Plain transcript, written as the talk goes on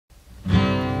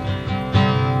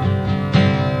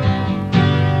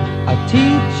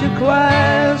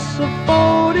class of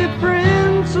 40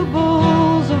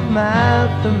 principles of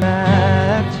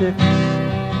mathematics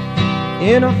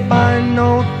in a fine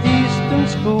northeastern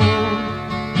school.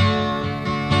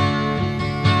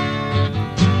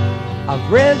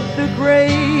 I've read the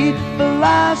great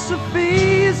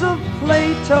philosophies of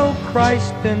Plato,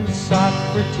 Christ, and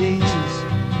Socrates,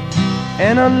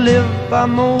 and I live by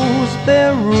most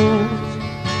their rules.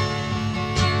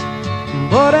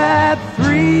 But at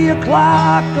 3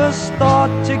 o'clock I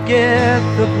start to get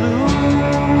the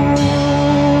blues.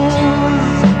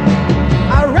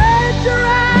 I read your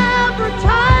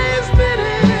advertisement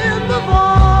in the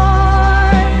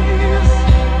Voice,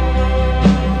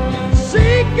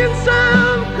 seeking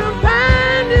some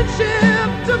companionship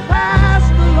to pass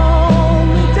the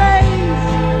lonely days.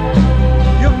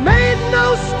 You've made no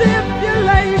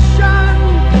stipulation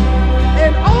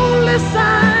and only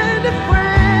signed a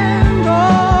friend.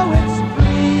 Oh, it's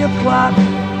 3 o'clock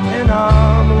and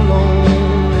I'm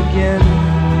alone again.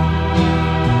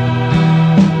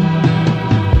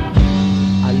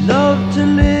 I love to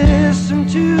listen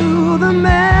to the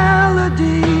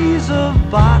melodies of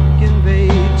Bach and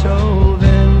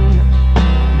Beethoven,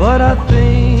 but I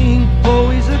think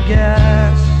Bowie's a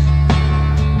gas.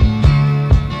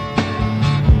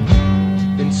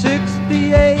 In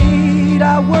 '68 I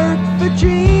worked for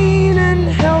Gene and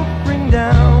helped bring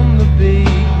down the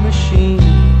big machine,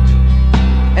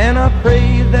 and I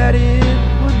prayed that it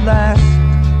would last.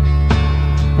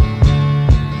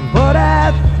 But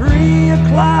at 3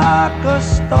 o'clock I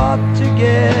start to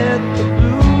get the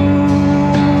blues.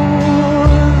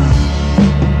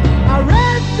 I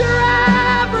read your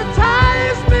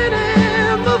advertisement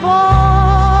in the Voice,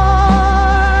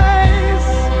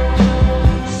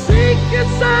 seeking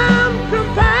some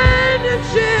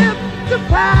companionship to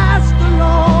pass the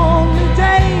lonely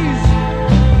days.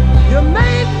 You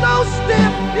made no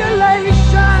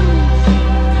stipulations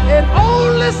and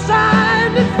only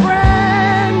signed a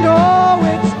friend.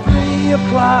 Oh, it's 3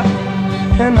 o'clock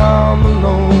and I'm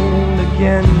alone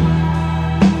again.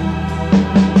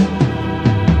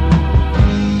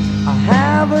 I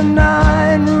have a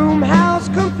 9-room house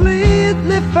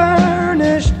completely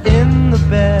furnished in the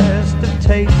best of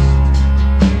taste,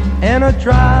 and I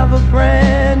drive a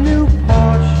brand new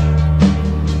Porsche.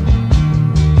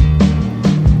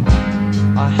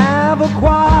 I have a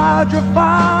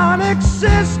quadraphonic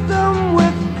system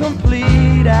with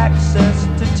complete access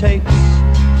to tapes,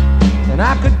 and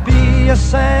I could be a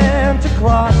Santa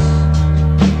Claus.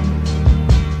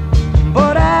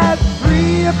 But at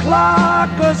 3 o'clock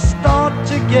I start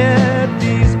to get the